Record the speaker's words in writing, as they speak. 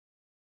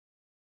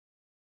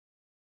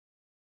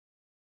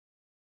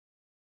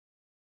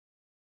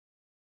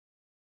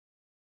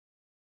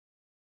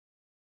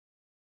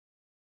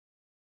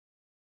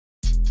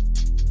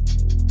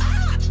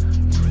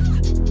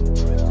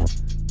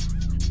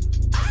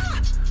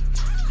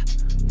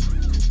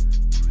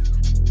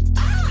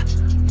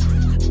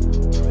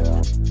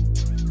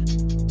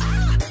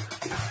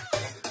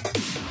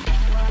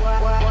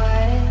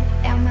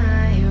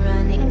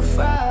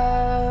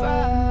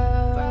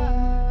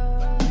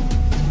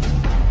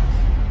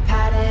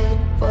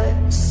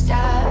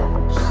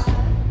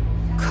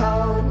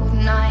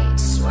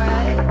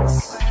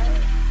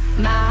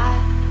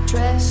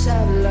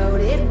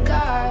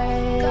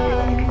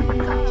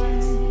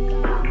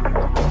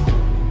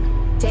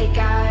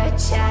our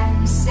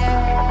chances,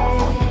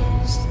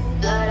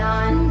 blood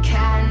on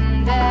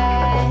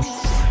canvas.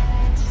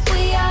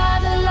 We are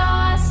the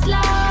lost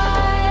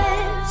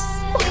lives,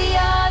 we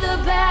are the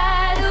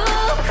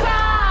battle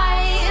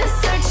cry,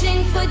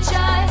 searching for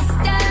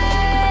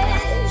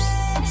justice,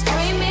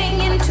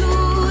 screaming into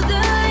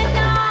the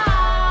night.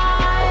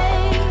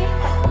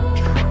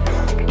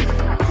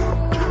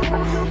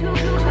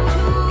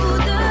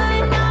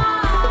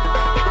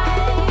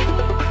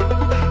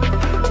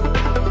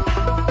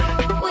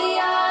 We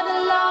are the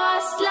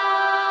lost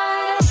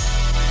lives.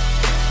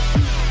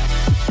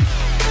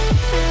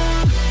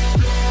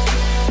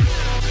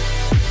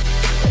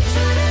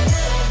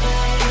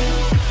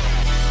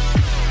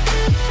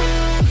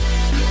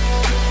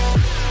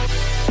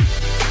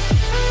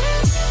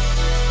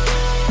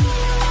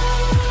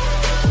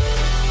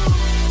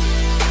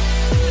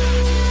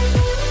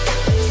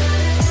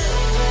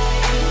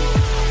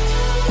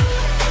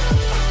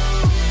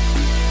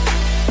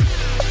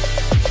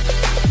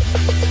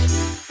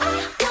 I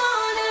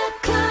wanna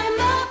climb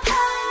up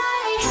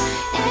high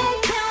and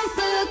count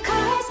the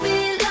cars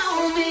below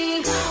me.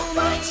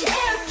 Watch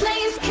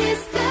airplanes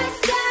kiss the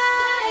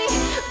sky,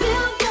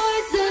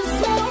 billboards of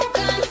smoke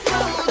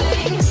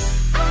unfolding.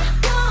 I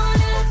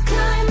wanna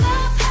climb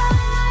up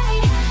high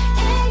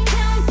and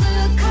count the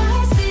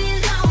cars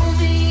below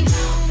me.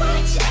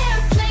 Watch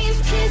airplanes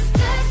kiss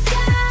the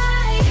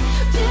sky,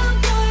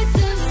 billboards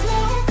of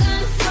smoke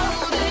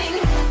unfolding.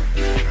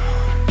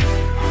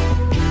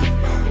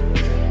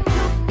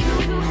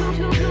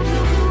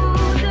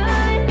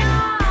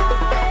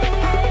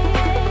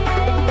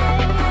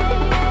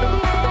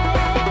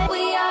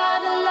 We are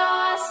the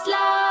lost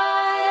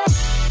lives.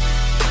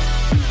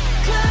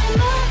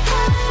 Climb up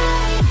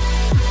high.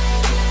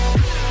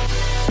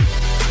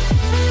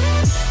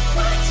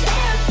 Watch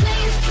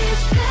airplanes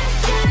kiss the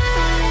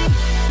sky.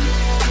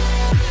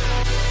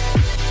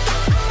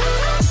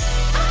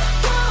 I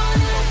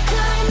wanna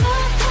climb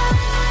up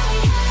high.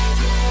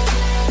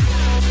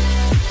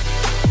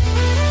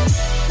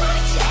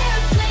 Watch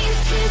airplanes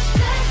kiss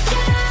the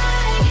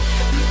sky.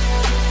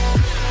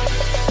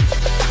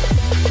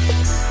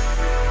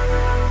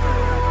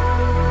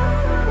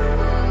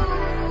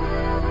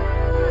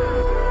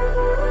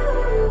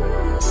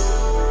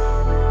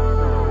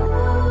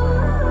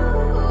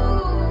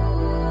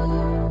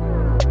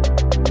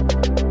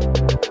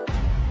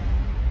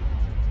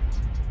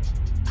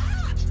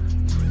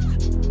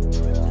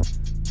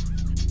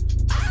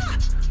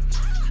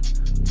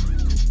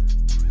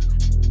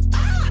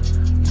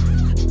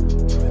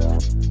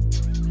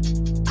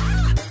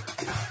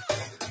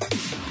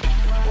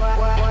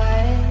 What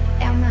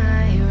am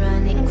I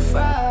running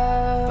from?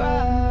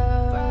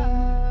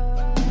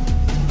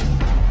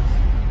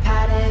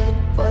 Padded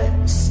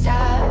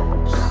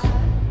footsteps,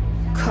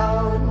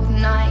 cold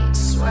night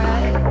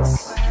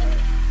sweats,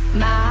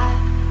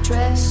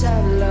 mattress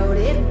of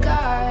loaded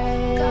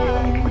guns.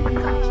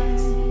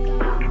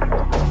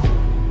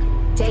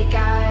 Take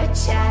our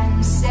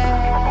chances,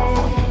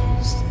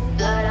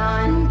 blood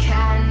on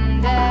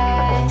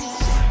canvas.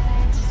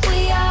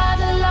 We are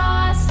the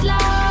lost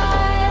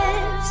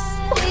lives,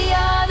 we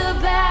are the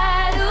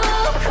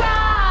battle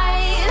cry,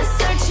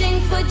 searching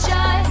for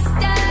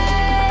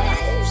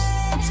justice,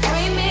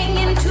 screaming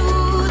into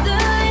the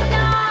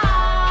night.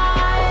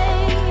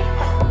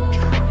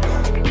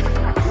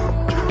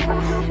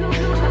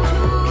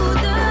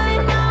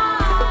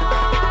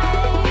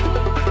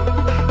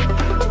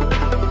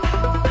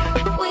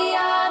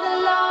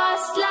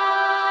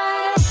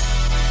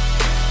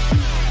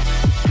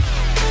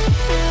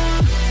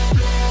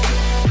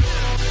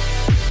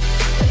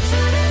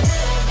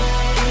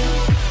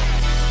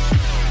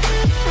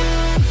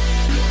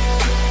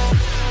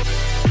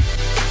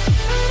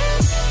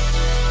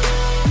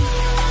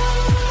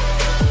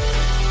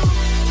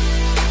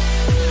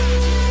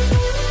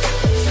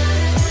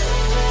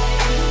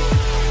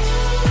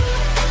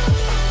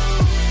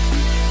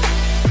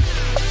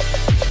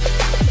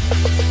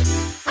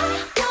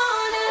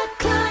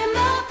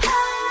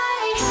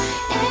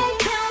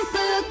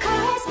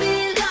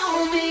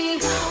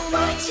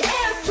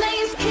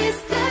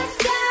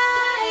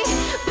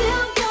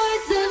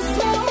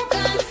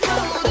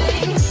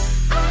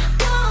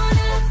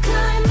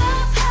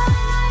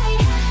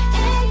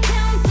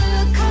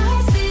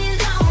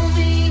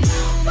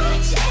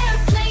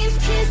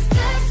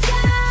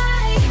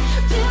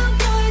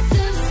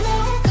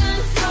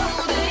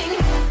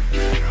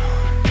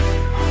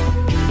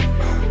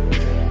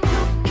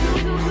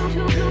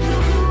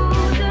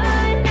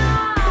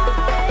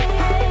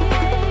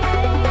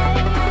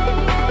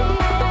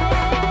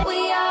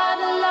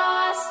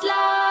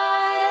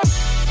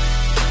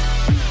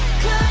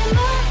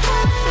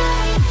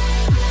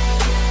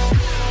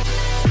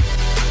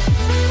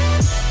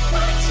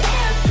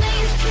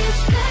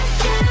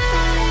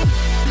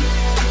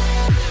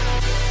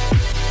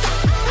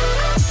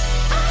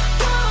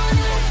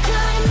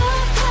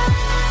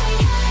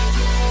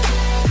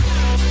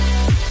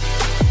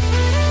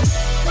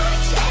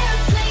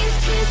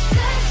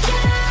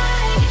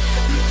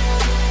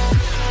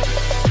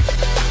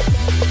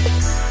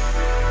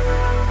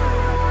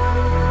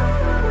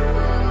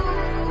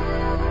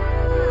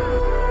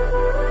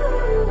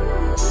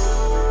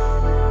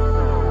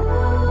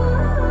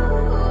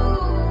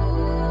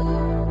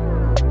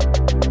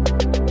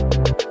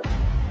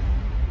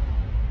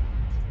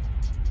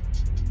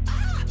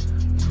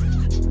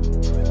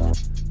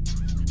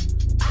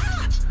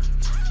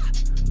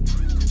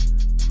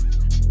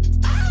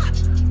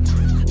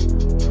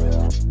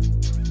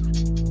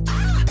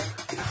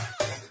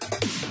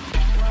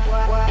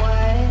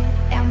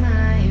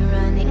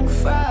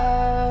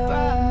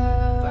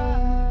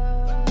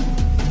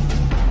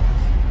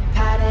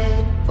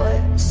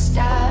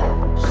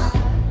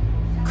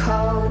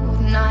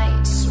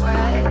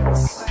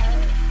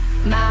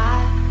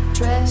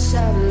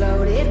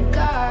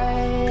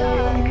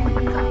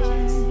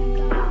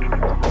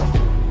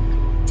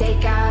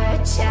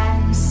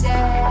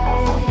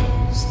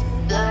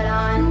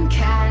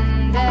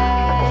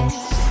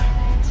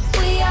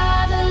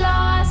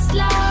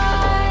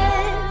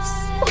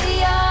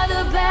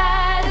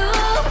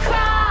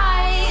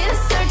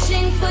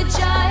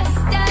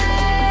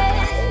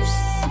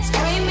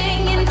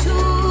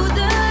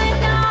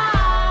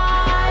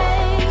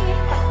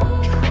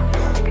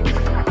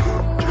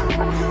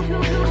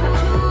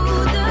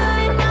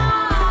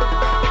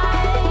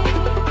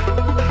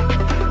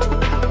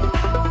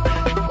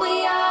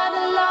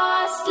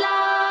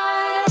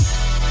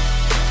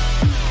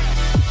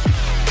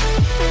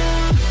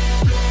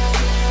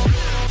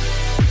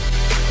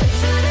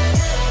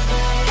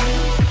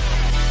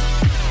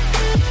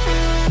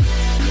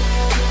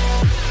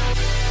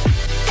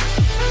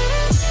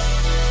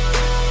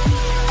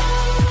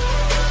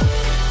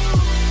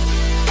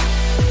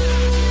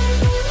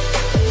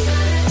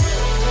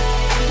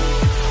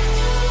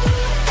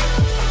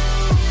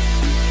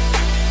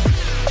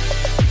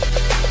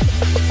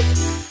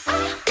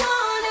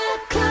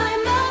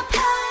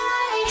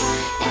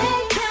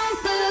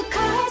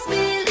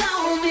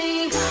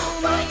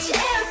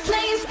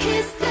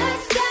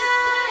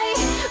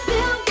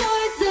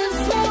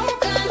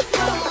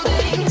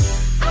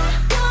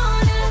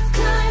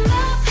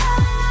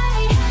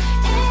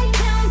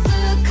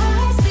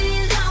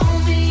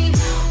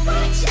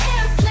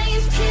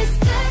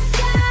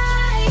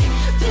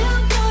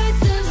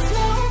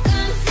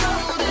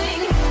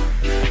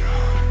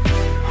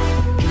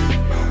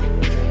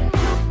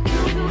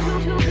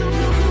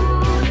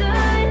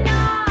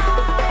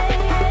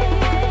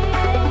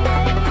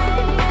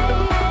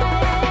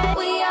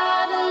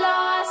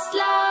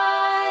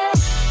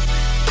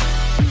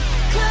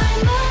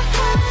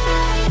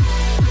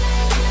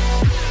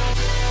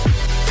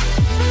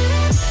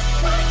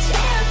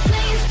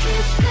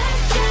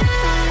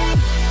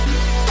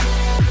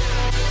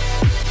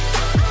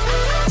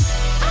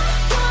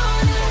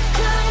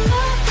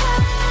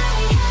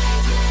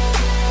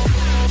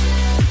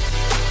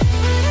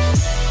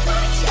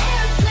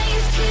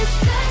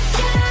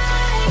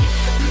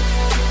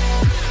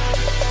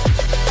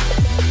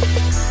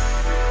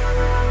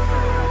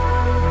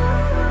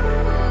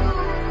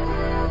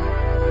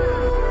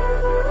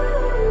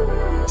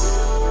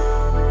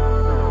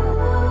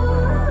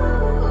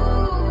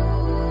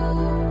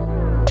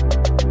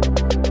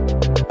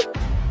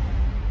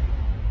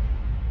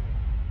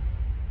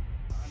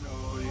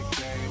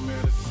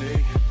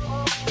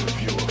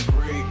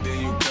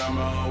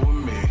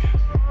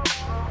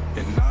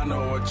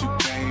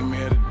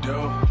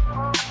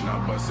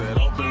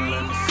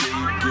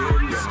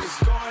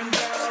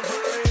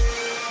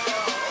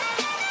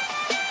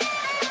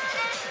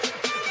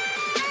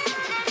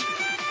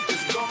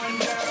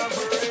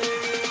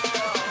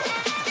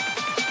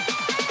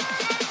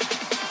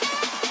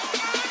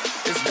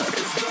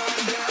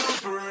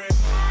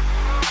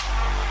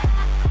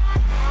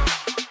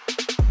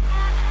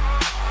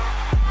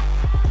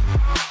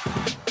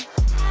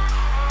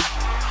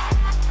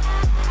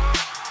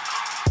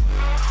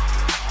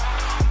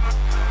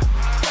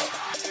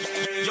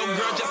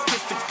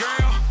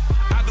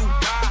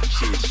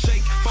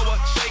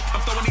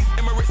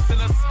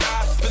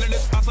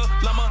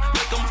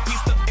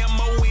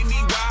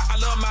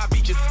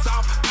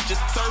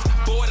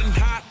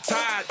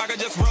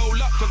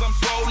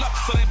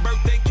 So that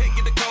birthday cake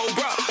get the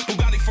Cobra.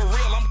 Bugatti for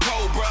real, I'm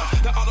Cobra.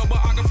 The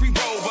autobiography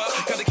rover.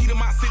 Got the key to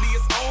my city,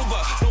 it's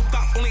over. No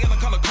thoughts, only in the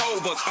color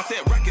covers. I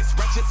said records,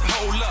 wretches,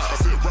 hold up. I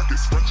said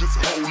records, wretches,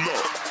 hold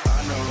up.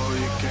 I know who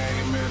you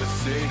came here to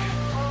see.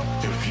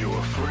 If you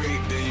a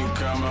freak, then you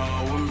come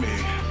on with me.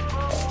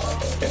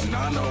 And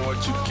I know what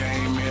you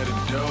came here to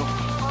do.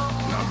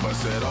 Now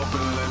bust it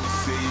open, let me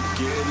see you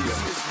get it.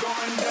 It's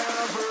going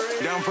down for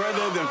real. Down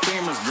further than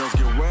famous, girls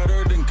get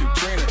wetter than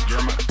Katrina.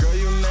 You're my girl,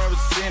 you never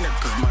seen it.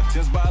 Cause my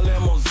tins by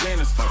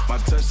limousines. My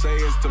touch say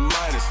it's the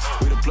Midas.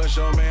 We the plus,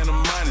 your man the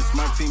minus.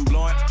 My team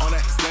blowing on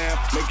that slam.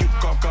 Make you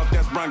cough,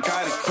 that's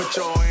bronchitis. Put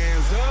your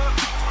hands up.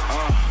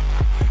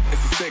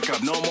 It's a stick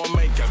up, no more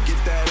makeup. Get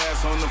that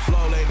ass on the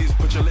floor, ladies,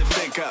 put your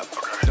lipstick up.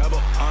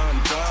 Double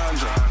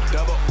entendre,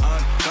 double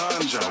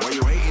entendre. While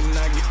you hating,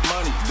 I get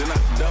money, then I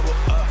double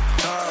up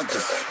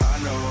tendres. I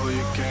know who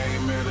you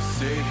came here to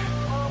see.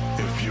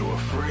 If you a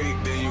freak,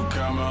 then you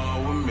come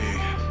on with me.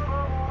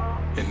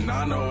 And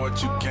I know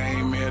what you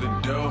came here to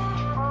do.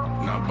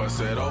 Now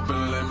bust it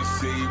open, let me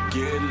see you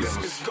get loose.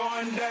 It's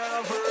going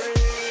down for real.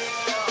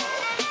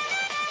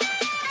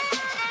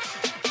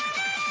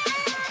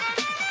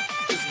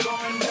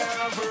 Going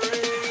down for real.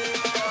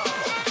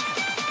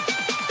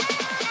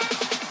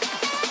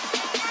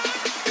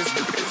 It's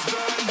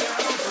going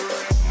down for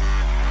real.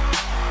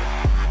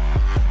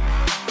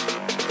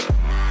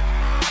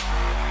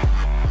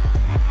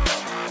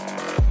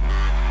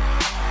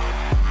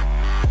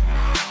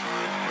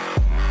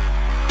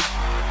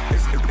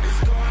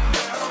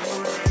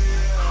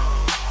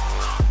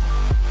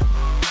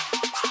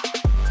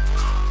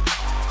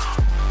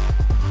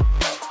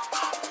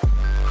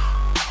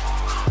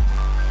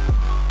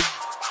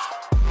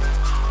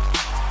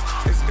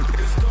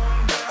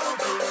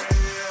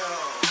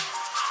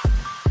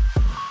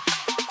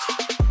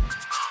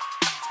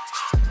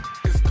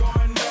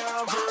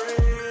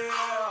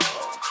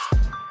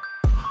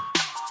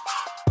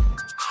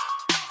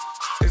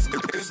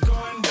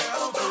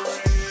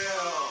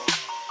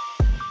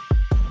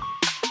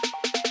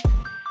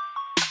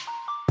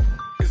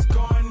 It's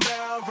going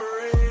down for real. It's going down for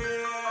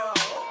real.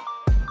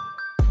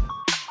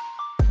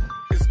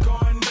 It's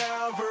going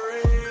down for real. It's going down for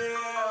real.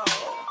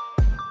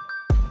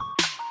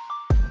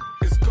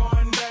 It's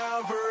going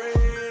down for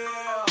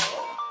real.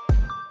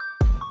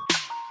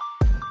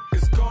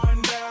 It's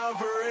going down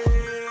for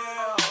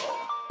real.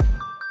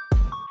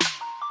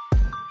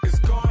 It's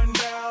going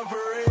down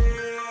for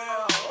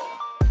real.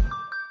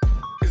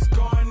 It's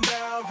going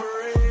down for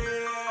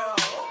real.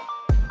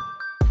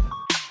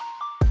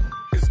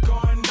 It's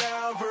going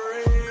down for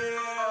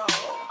real.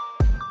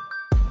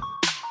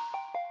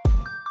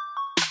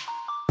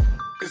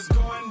 It's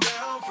going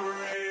down for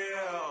real.